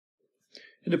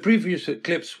In the previous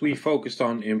clips, we focused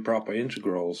on improper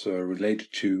integrals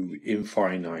related to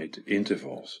infinite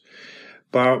intervals.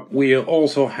 But we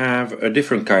also have a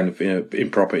different kind of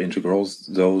improper integrals,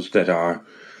 those that are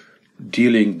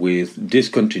dealing with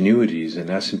discontinuities and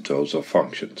asymptotes of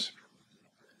functions.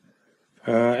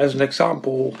 As an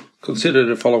example, consider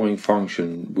the following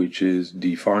function, which is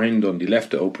defined on the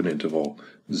left open interval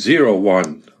 0,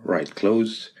 1, right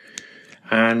closed,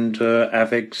 and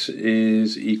fx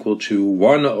is equal to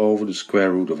 1 over the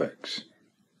square root of x.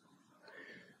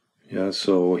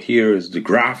 So here is the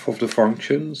graph of the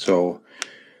function. So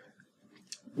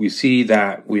we see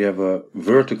that we have a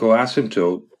vertical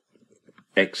asymptote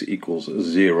x equals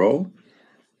 0,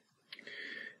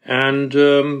 and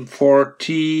for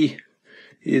t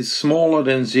is smaller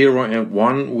than 0 and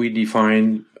 1, we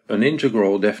define an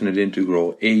integral, definite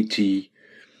integral at,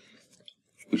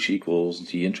 which equals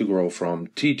the integral from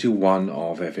t to 1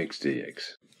 of fx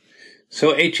dx.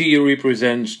 So at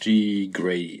represents the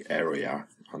gray area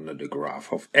under the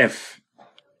graph of f.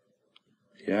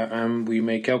 And we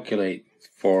may calculate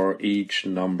for each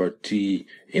number t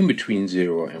in between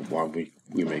 0 and 1,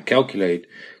 we may calculate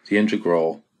the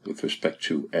integral with respect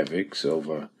to fx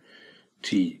over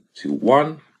t to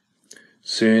 1,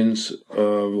 since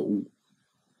a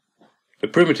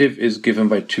primitive is given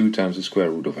by 2 times the square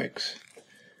root of x.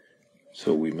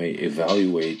 So we may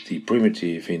evaluate the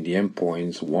primitive in the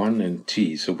endpoints 1 and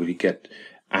t. So we get,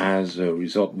 as a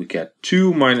result, we get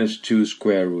 2 minus 2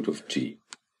 square root of t.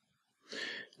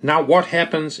 Now what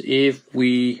happens if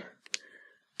we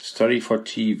study for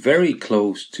t very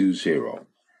close to 0?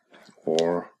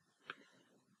 Or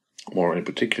more in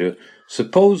particular,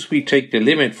 suppose we take the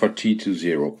limit for t to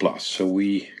 0 plus. So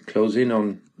we close in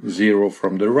on 0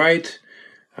 from the right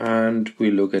and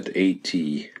we look at at.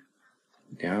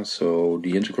 So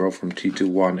the integral from t to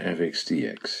 1 fx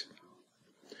dx.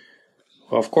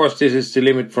 Well, of course, this is the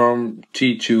limit from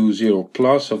t to 0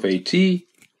 plus of at.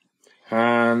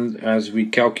 And as we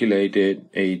calculated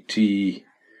at,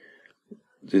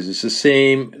 this is the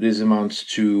same. This amounts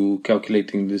to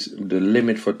calculating the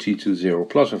limit for t to 0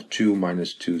 plus of 2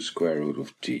 minus 2 square root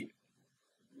of t.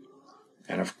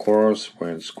 And of course,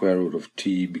 when square root of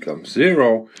t becomes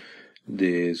 0,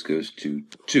 this goes to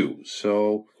 2.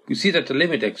 So we see that the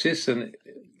limit exists and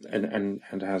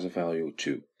has a value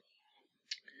 2.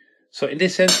 So in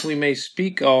this sense, we can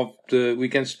speak of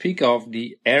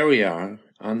the area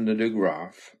under the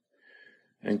graph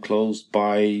enclosed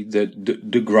by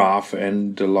the graph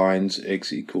and the lines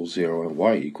x equals 0 and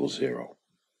y equals 0.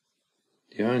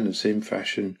 In the same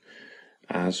fashion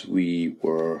as we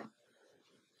were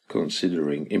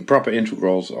considering improper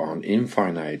integrals on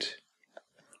infinite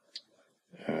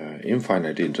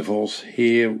intervals,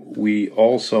 here we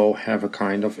also have a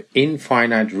kind of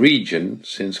infinite region,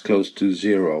 since close to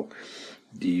 0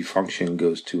 the function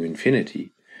goes to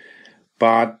infinity.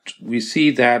 But we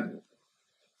see that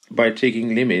by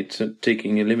taking limits and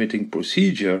taking a limiting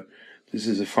procedure, this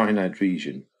is a finite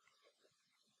region.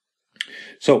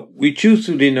 So we choose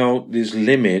to denote this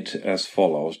limit as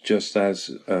follows, just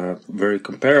as very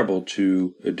comparable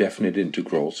to a definite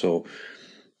integral. So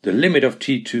the limit of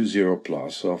t to 0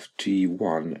 plus of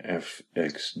t1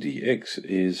 fx dx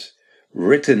is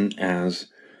written as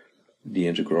the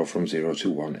integral from 0 to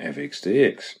 1 fx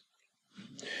dx.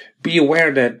 Be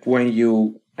aware that when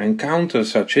you encounter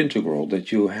such integral,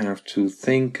 that you have to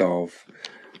think of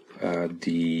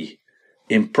the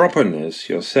improperness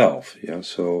yourself.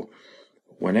 So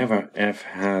whenever f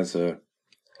has a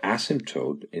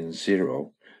asymptote in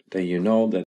 0, then you know that